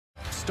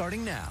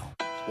starting now.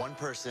 One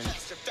person.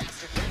 Faster,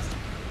 faster,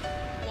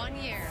 faster.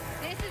 1 year.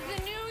 This is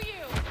the new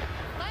you.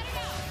 Let it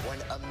out.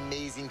 One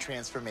amazing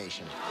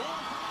transformation.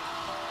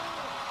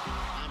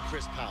 I'm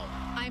Chris Powell.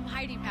 I'm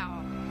Heidi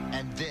Powell.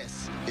 And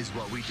this is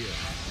what we do.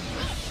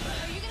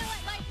 Are you gonna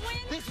let life win?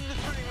 This is the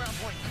turning round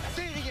point.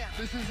 Say it again.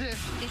 This is it.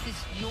 This is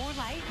your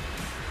life.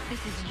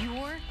 This is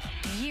your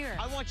year.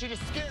 I want you to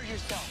scare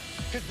yourself,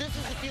 because this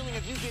is the feeling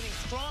of you getting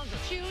stronger.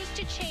 Choose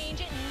to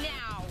change it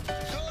now.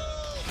 Go!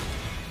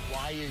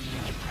 Why are you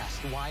depressed?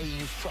 Why are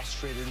you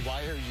frustrated?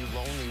 Why are you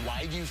lonely?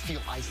 Why do you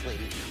feel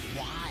isolated?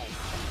 Why?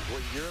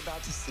 What you're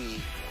about to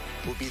see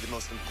will be the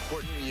most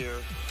important year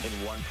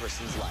in one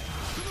person's life.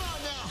 Come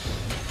on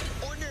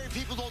now! Ordinary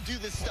people don't do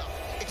this stuff.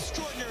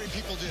 Extraordinary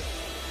people do.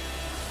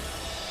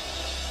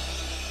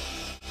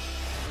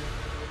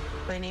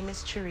 My name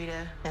is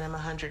Charita, and I'm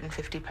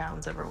 150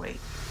 pounds overweight.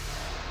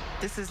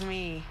 This is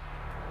me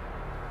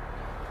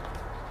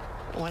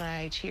when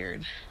I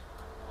cheered.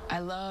 I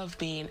love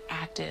being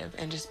active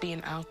and just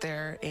being out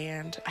there,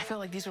 and I felt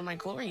like these were my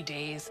glory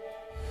days.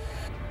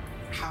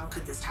 How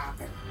could this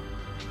happen?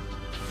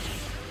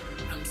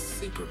 I'm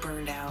super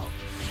burned out,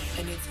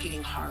 and it's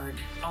getting hard.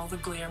 All the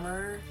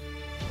glamour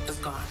is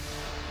gone,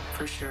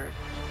 for sure.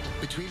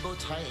 Between both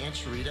Ty and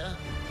Charita,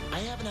 I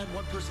haven't had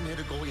one person hit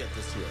a goal yet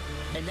this year.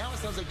 And now it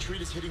sounds like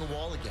Charita's hitting a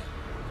wall again.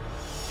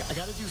 I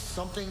gotta do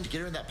something to get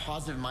her in that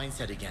positive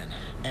mindset again.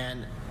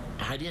 And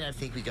Heidi and I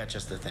think we got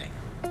just the thing.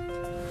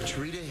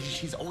 Charita,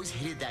 she's always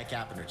hated that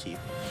gap in her teeth.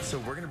 So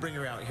we're gonna bring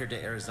her out here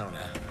to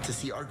Arizona to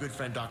see our good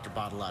friend Dr.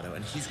 Bottolato,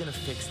 and he's gonna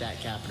fix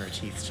that gap in her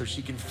teeth so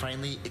she can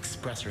finally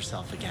express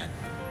herself again.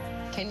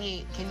 Can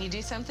you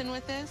do something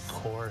with this? Of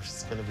course,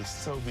 it's gonna be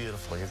so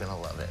beautiful. You're gonna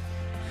love it.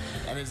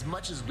 And as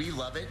much as we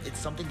love it, it's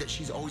something that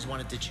she's always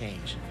wanted to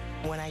change.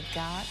 When I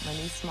got my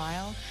new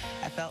smile,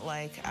 I felt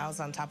like I was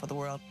on top of the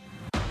world.